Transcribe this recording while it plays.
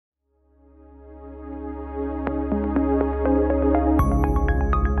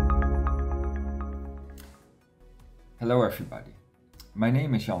Hello everybody, my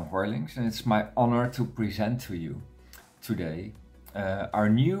name is Horlings and it's my honor to present to you today our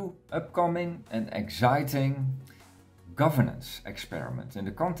new upcoming and exciting governance experiment in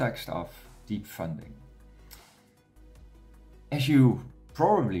the context of deep funding. As you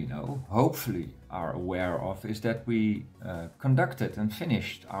probably know, hopefully are aware of, is that we conducted and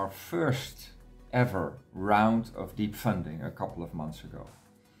finished our first ever round of deep funding a couple of months ago.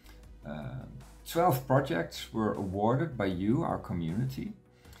 12 projects were awarded by you, our community,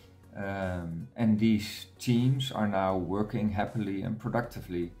 and these teams are now working happily and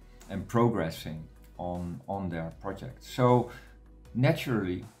productively and progressing on their projects. So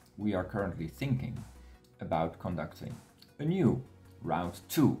naturally, we are currently thinking about conducting a new round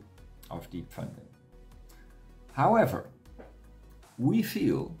 2 of deep funding. However, we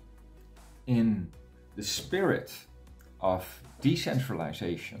feel in the spirit of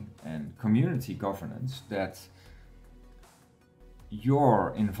decentralization and community governance that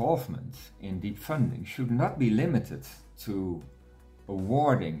your involvement in deep funding should not be limited to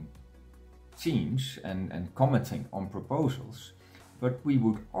awarding teams and commenting on proposals, but we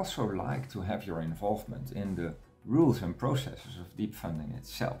would also like to have your involvement in the rules and processes of deep funding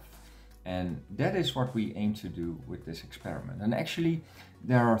itself. And that is what we aim to do with this experiment. And actually,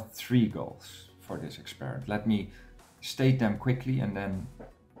 there are 3 goals for this experiment. Let me state them quickly and then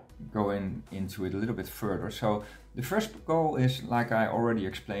go into it a little bit further. So the first goal is, like I already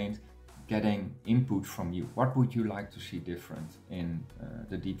explained, getting input from you. What would you like to see different in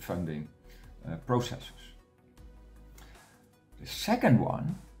the deep funding processes? The second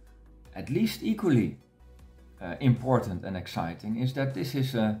one, at least equally important and exciting, is that this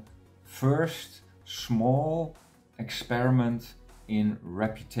is a first small experiment in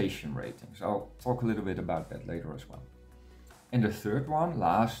reputation ratings. I'll talk a little bit about that later as well. And the third one,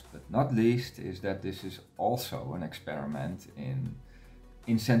 last but not least, is that this is also an experiment in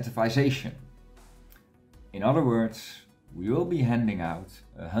incentivization. In other words, we will be handing out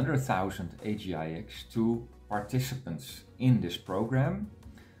 100,000 AGIX to participants in this program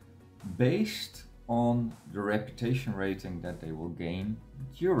based on the reputation rating that they will gain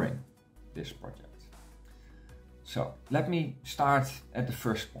during this project. So let me start at the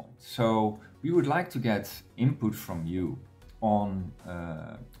first point. So we would like to get input from you on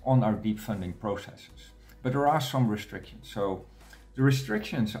our deep funding processes, but there are some restrictions. So the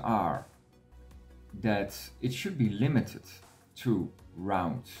restrictions are that it should be limited to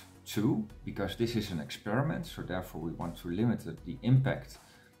round 2, because this is an experiment, so therefore we want to limit the impact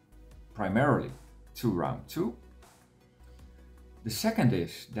primarily to round 2. The second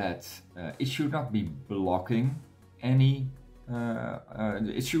is that it should not be blocking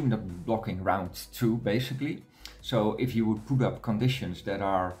it should not be blocking round 2 basically. So if you would put up conditions that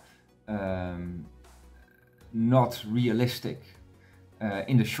are not realistic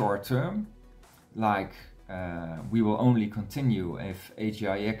in the short term, like we will only continue if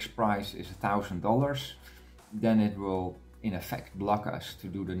AGIX price is $1,000, then it will in effect block us to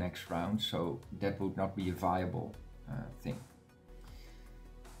do the next round. So that would not be a viable thing.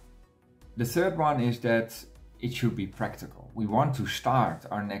 The third one is that it should be practical. We want to start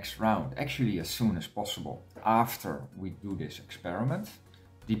our next round actually as soon as possible after we do this experiment,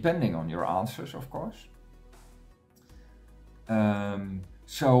 depending on your answers, of course.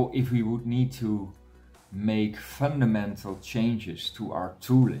 So if we would need to make fundamental changes to our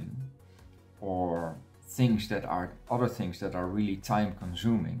tooling or other things that are really time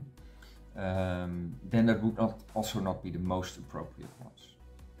consuming, then that would also not be the most appropriate ones.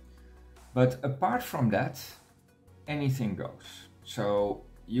 But apart from that, anything goes. So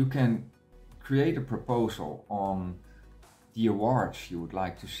you can create a proposal on the awards you would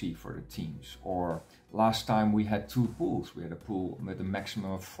like to see for the teams. Or last time we had 2 pools. We had a pool with a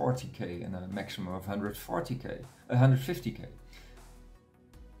maximum of 40k and a maximum of 150k.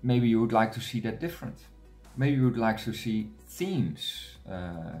 Maybe you would like to see that different. Maybe you would like to see themes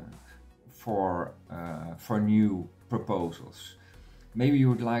for new proposals. Maybe you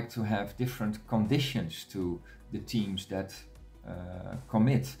would like to have different conditions to the teams that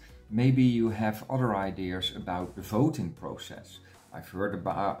commit. Maybe you have other ideas about the voting process. I've heard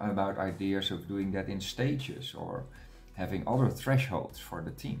about ideas of doing that in stages or having other thresholds for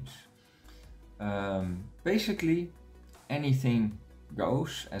the teams. Basically, anything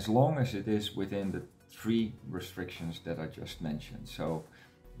goes as long as it is within the 3 restrictions that I just mentioned. So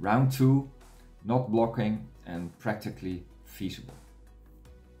round 2, not blocking and practically feasible.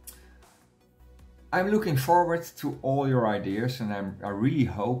 I'm looking forward to all your ideas, and I really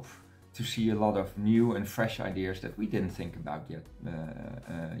hope to see a lot of new and fresh ideas that we didn't think about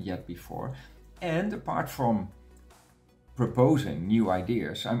yet before. And apart from proposing new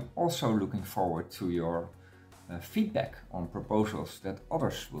ideas, I'm also looking forward to your feedback on proposals that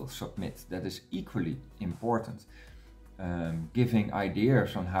others will submit. That is equally important. Giving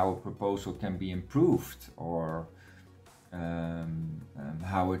ideas on how a proposal can be improved, or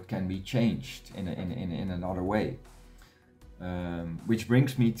how it can be changed in another way. Which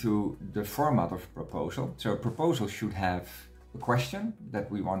brings me to the format of a proposal. So a proposal should have a question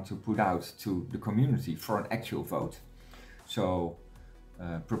that we want to put out to the community for an actual vote. So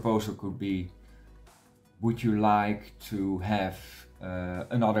proposal could be, would you like to have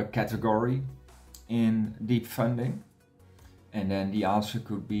another category in deep funding? And then the answer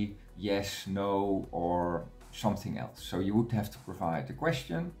could be yes, no, or something else. So you would have to provide a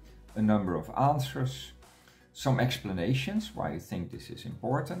question, a number of answers, some explanations why you think this is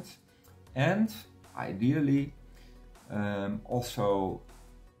important, and ideally also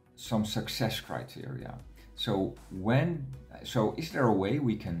some success criteria. So is there a way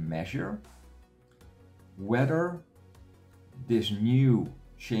we can measure whether this new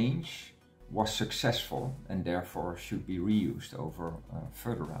change was successful and therefore should be reused over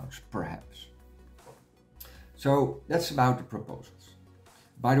further rounds, perhaps? So that's about the proposals.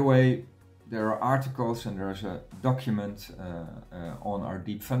 By the way, there are articles and there's a document on our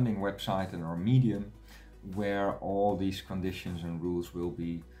deep funding website and our Medium where all these conditions and rules will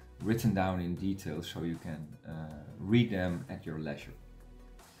be written down in detail, so you can read them at your leisure.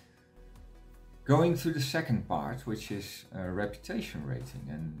 Going to the second part, which is reputation rating,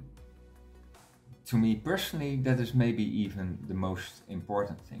 and to me personally, that is maybe even the most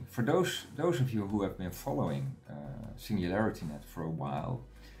important thing. For those of you who have been following SingularityNET for a while,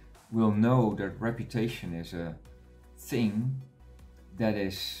 will know that reputation is a thing that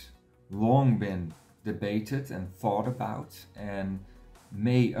has long been debated and thought about, and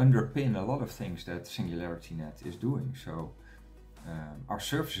may underpin a lot of things that SingularityNET is doing. So our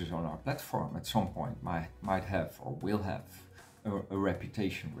services on our platform at some point might have or will have a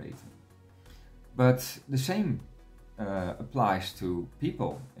reputation rating. But the same applies to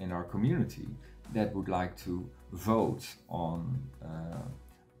people in our community that would like to vote on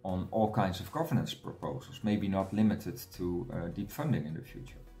all kinds of governance proposals, maybe not limited to deep funding in the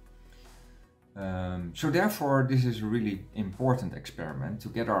future. So therefore, this is a really important experiment to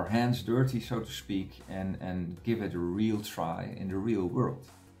get our hands dirty, so to speak, and give it a real try in the real world.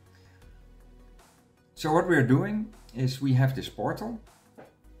 So what we're doing is we have this portal,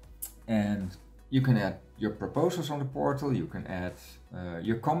 and you can add your proposals on the portal, you can add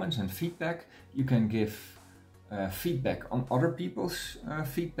your comments and feedback, you can give feedback on other people's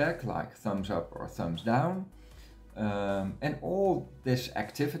feedback, like thumbs up or thumbs down, and all this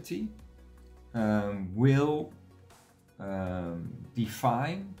activity will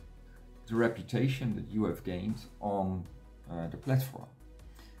define the reputation that you have gained on the platform.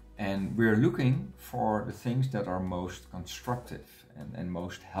 And we're looking for the things that are most constructive and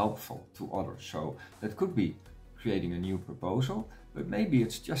most helpful to others. So that could be creating a new proposal, but maybe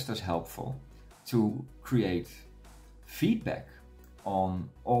it's just as helpful to create feedback on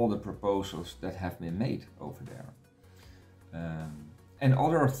all the proposals that have been made over there. And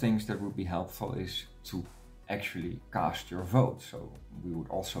other things that would be helpful is to actually cast your vote. So we would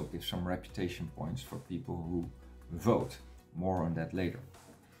also give some reputation points for people who vote. More on that later.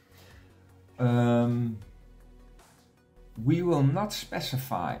 We will not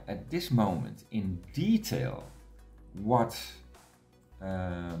specify at this moment in detail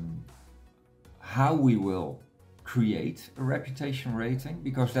how we will create a reputation rating,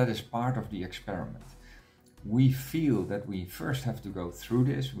 because that is part of the experiment. We feel that we first have to go through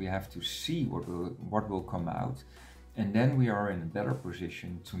this, we have to see what will come out, and then we are in a better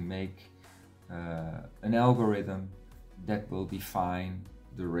position to make an algorithm that will define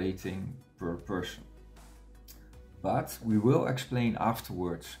the rating per person. But we will explain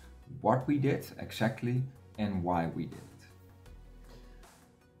afterwards what we did exactly and why we did it.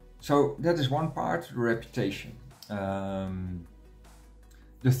 So that is one part, the reputation. The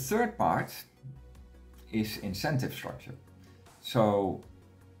third part is incentive structure. So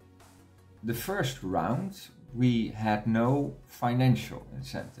the first round we had no financial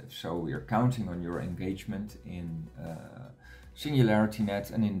incentive, so we are counting on your engagement in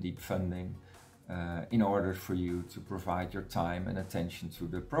SingularityNET and in deep funding in order for you to provide your time and attention to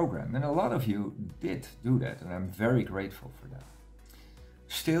the program. And a lot of you did do that, and I'm very grateful for that.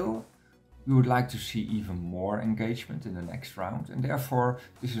 Still, we would like to see even more engagement in the next round, and therefore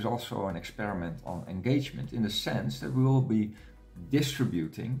this is also an experiment on engagement, in the sense that we will be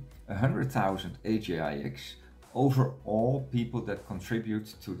distributing 100,000 AGIX over all people that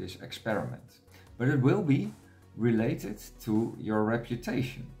contribute to this experiment. But it will be related to your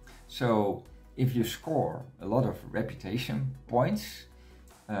reputation. So if you score a lot of reputation points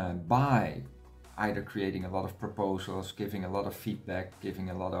by either creating a lot of proposals, giving a lot of feedback, giving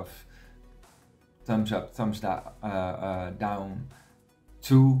a lot of thumbs up, thumbs down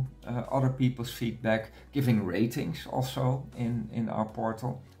to other people's feedback, giving ratings also in our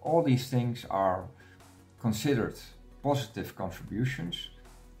portal. All these things are considered positive contributions,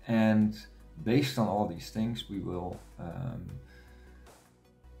 and based on all these things we will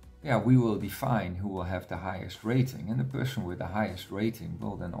define who will have the highest rating, and the person with the highest rating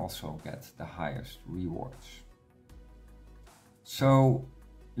will then also get the highest rewards. So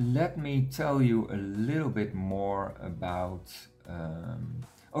let me tell you a little bit more about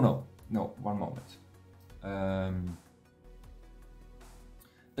one moment.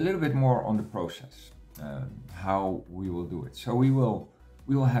 A little bit more on the process, how we will do it. So we will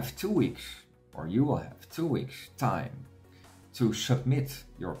have 2 weeks, or you will have 2 weeks time to submit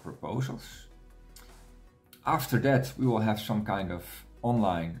your proposals. After that, we will have some kind of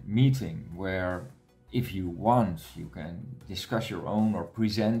online meeting where, if you want, you can discuss your own or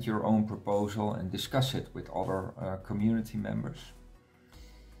present your own proposal and discuss it with other community members.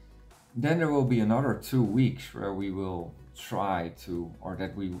 Then there will be another 2 weeks where we will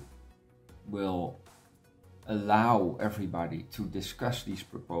we will allow everybody to discuss these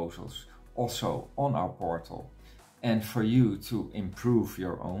proposals also on our portal, and for you to improve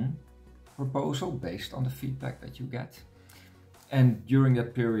your own proposal based on the feedback that you get. And during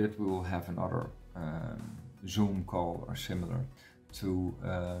that period we will have another Zoom call or similar to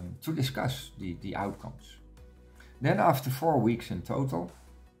discuss the outcomes. Then after 4 weeks in total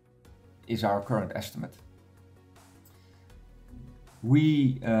is our current estimate.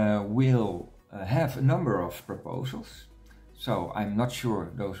 We will have a number of proposals. So I'm not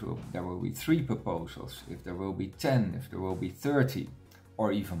sure there will be 3 proposals, if there will be 10, if there will be 30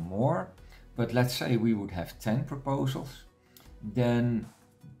 or even more. But let's say we would have 10 proposals, then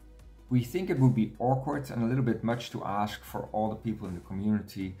we think it would be awkward and a little bit much to ask for all the people in the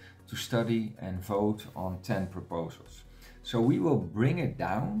community to study and vote on 10 proposals. So we will bring it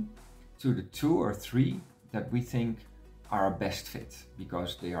down to the 2 or 3 that we think are a best fit,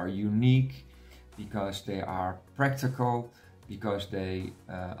 because they are unique, because they are practical, because they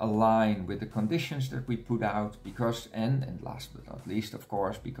align with the conditions that we put out, and last but not least, of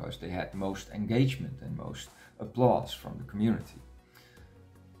course, because they had most engagement and most applause from the community.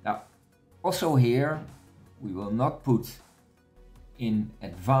 Now, also here, we will not put in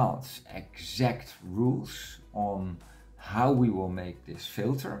advance exact rules on how we will make this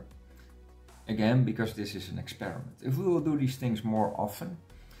filter. Again, because this is an experiment. If we will do these things more often,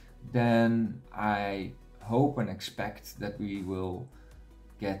 then I hope and expect that we will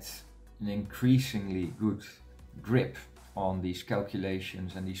get an increasingly good grip on these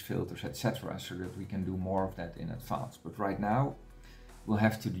calculations and these filters, etc., so that we can do more of that in advance. But right now we'll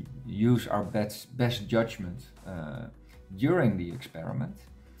have to use our best judgment during the experiment,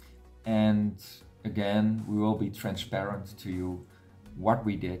 and again we will be transparent to you what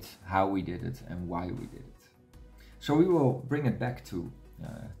we did, how we did it, and why we did it. So we will bring it back to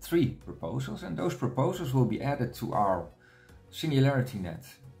 3 proposals, and those proposals will be added to our SingularityNET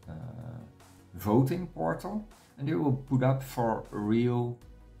voting portal, and they will put up for a real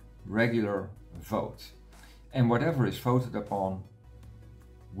regular vote. And whatever is voted upon,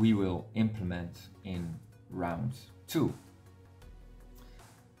 we will implement in round 2.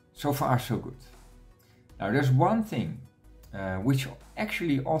 So far, so good. Now, there's one thing which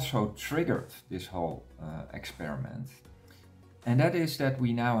actually also triggered this whole experiment, and that is that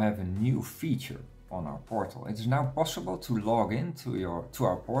we now have a new feature on our portal. It is now possible to log in to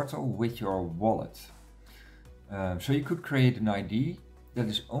our portal with your wallet. So you could create an ID that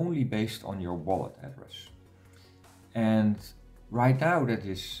is only based on your wallet address. And right now that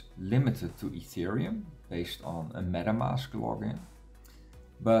is limited to Ethereum based on a MetaMask login.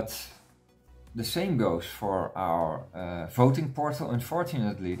 But the same goes for our voting portal.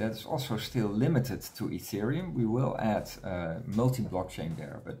 Unfortunately, that's also still limited to Ethereum. We will add multi-blockchain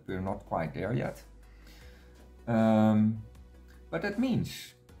there, but we're not quite there yet. But that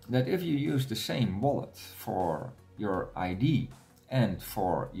means that if you use the same wallet for your ID and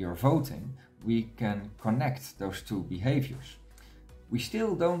for your voting, we can connect those 2 behaviors. We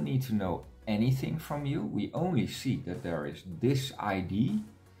still don't need to know anything from you. We only see that there is this ID,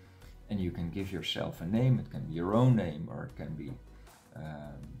 and you can give yourself a name. It can be your own name, or it can be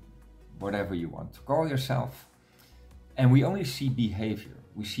whatever you want to call yourself. And we only see behavior.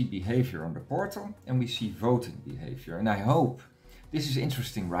 We see behavior on the portal, and we see voting behavior. And I hope this is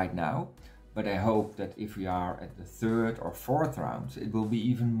interesting right now, But I hope that if we are at the third or fourth round, it will be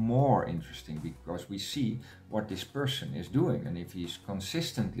even more interesting, because we see what this person is doing and if he's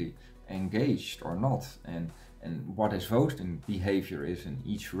consistently engaged or not, and what his voting behavior is in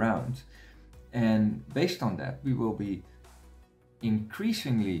each round. And based on that, we will be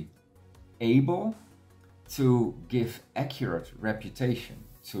increasingly able to give accurate reputation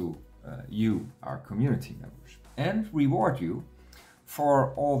to you, our community members, and reward you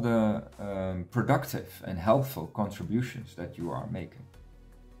for all the productive and helpful contributions that you are making.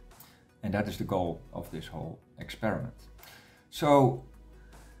 And that is the goal of this whole experiment. So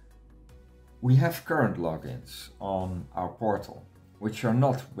we have current logins on our portal, which are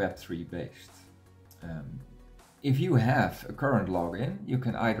not Web3 based. If you have a current login, you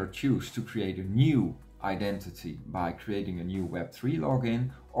can either choose to create a new identity by creating a new Web3 login,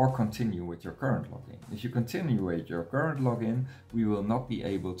 or continue with your current login. If you continue with your current login, we will not be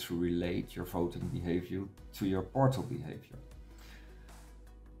able to relate your voting behavior to your portal behavior.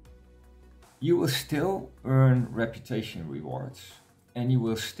 You will still earn reputation rewards, and you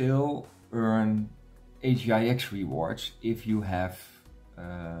will still earn AGIX rewards if you have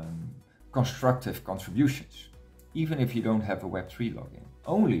constructive contributions, even if you don't have a Web3 login.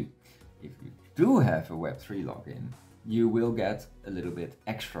 Only if you do have a Web3 login, you will get a little bit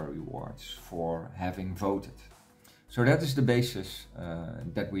extra rewards for having voted. So that is the basis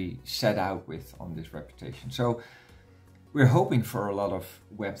that we set out with on this reputation. So we're hoping for a lot of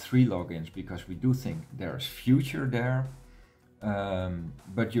Web3 logins, because we do think there's future there,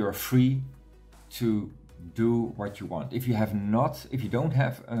 but you're free to do what you want. If you don't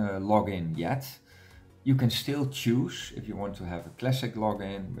have a login yet, you can still choose if you want to have a classic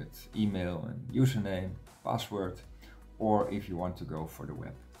login with email and username, password, or if you want to go for the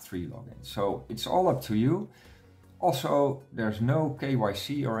Web3 login. So it's all up to you. Also, there's no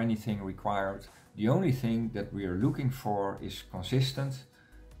KYC or anything required. The only thing that we are looking for is consistent,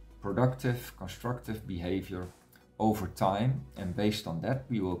 productive, constructive behavior over time. And based on that,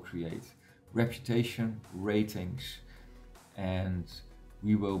 we will create reputation, ratings, and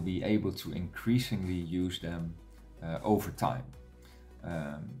we will be able to increasingly use them over time.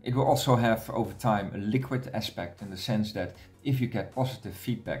 It will also have over time a liquid aspect, in the sense that if you get positive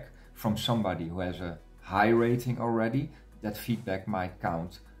feedback from somebody who has a high rating already, that feedback might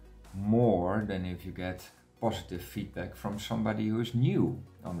count more than if you get positive feedback from somebody who is new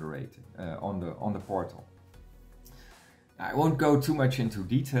on the rating, on the portal. I won't go too much into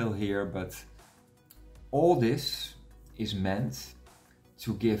detail here, but all this is meant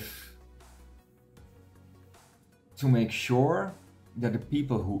to make sure that the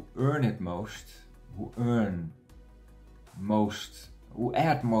people who earn it most, who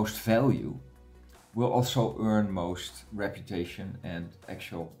add most value, will also earn most reputation and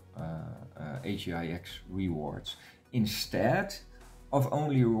actual AGIX rewards, instead of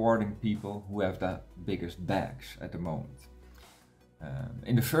only rewarding people who have the biggest bags at the moment.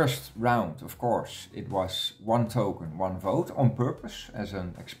 In the first round, of course, it was one token, one vote, on purpose as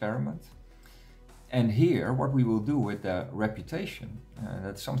an experiment. And here, what we will do with the reputation,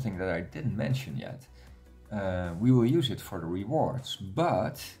 that's something that I didn't mention yet, we will use it for the rewards,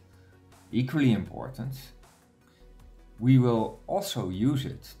 but equally important, we will also use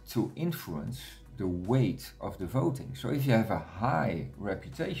it to influence the weight of the voting. So if you have a high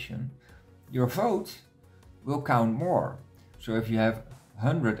reputation, your vote will count more. So if you have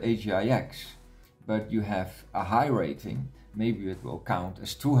 100 AGIX, but you have a high rating, maybe it will count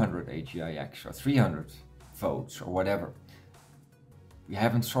as 200 AGIX or 300 votes or whatever. We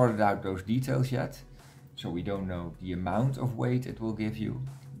haven't sorted out those details yet, so we don't know the amount of weight it will give you,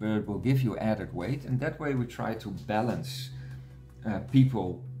 but it will give you added weight, and that way we try to balance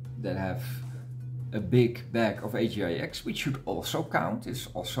people that have a big bag of AGIX, which should also count, it's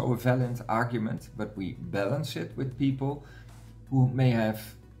also a valid argument, but we balance it with people who may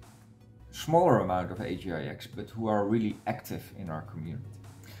have smaller amount of AGIX, but who are really active in our community.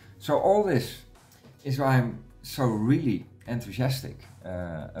 So all this is why I'm so really enthusiastic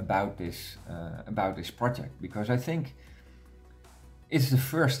about this project, because I think it's the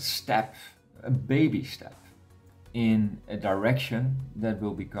first step, a baby step, in a direction that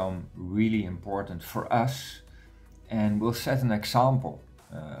will become really important for us and will set an example,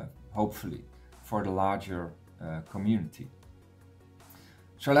 hopefully, for the larger community.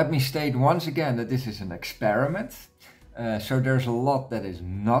 So let me state once again that this is an experiment. So there's a lot that is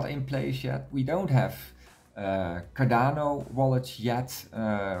not in place yet. We don't have Cardano wallets yet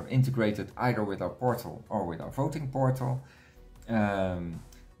integrated either with our portal or with our voting portal.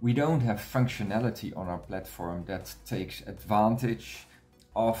 We don't have functionality on our platform that takes advantage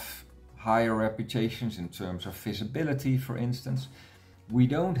of higher reputations in terms of visibility, for instance. We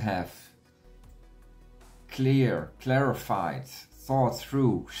don't have clear, clarified, thought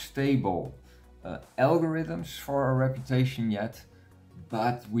through, stable algorithms for our reputation yet,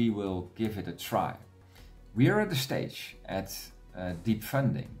 but we will give it a try. We are at the stage at deep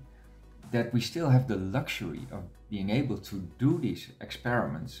funding that we still have the luxury of being able to do these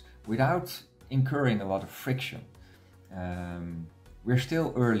experiments without incurring a lot of friction. We're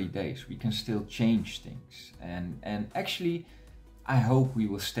still early days, we can still change things, and actually I hope we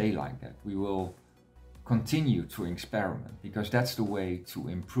will stay like that. We will continue to experiment because that's the way to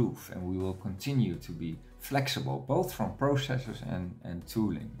improve, and we will continue to be flexible both from processes and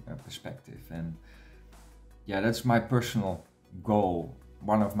tooling perspective. And yeah, that's my personal goal,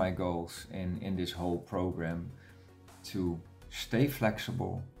 one of my goals in this whole program, to stay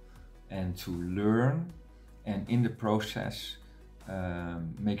flexible and to learn, and in the process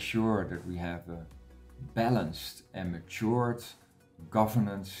make sure that we have a balanced and matured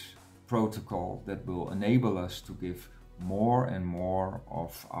governance protocol that will enable us to give more and more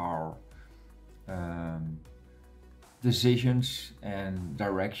of our decisions and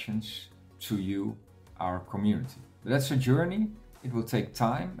directions to you, our community. But that's a journey. It will take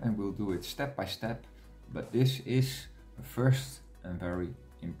time and we'll do it step by step, but this is a first and very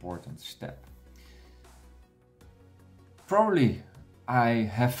important step. Probably I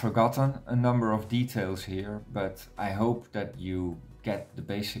have forgotten a number of details here, but I hope that you get the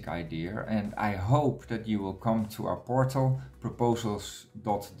basic idea, and I hope that you will come to our portal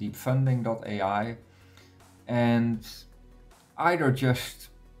proposals.deepfunding.ai and either just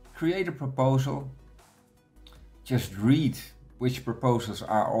create a proposal, just read which proposals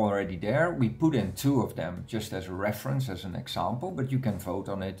are already there. We put in 2 of them just as a reference, as an example, but you can vote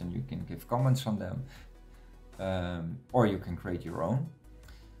on it and you can give comments on them, or you can create your own.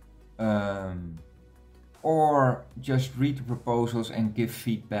 Or just read the proposals and give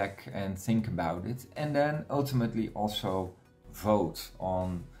feedback and think about it, and then ultimately also vote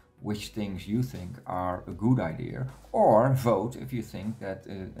on which things you think are a good idea, or vote if you think that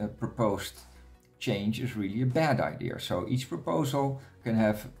a proposed change is really a bad idea. So each proposal can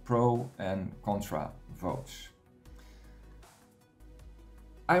have pro and contra votes.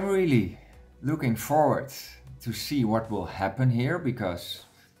 I'm really looking forward to see what will happen here, because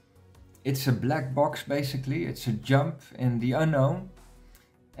it's a black box basically, it's a jump in the unknown,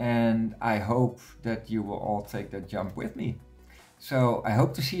 and I hope that you will all take that jump with me. So I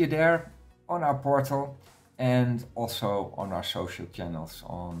hope to see you there on our portal and also on our social channels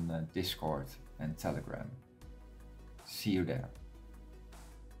on Discord and Telegram. See you there.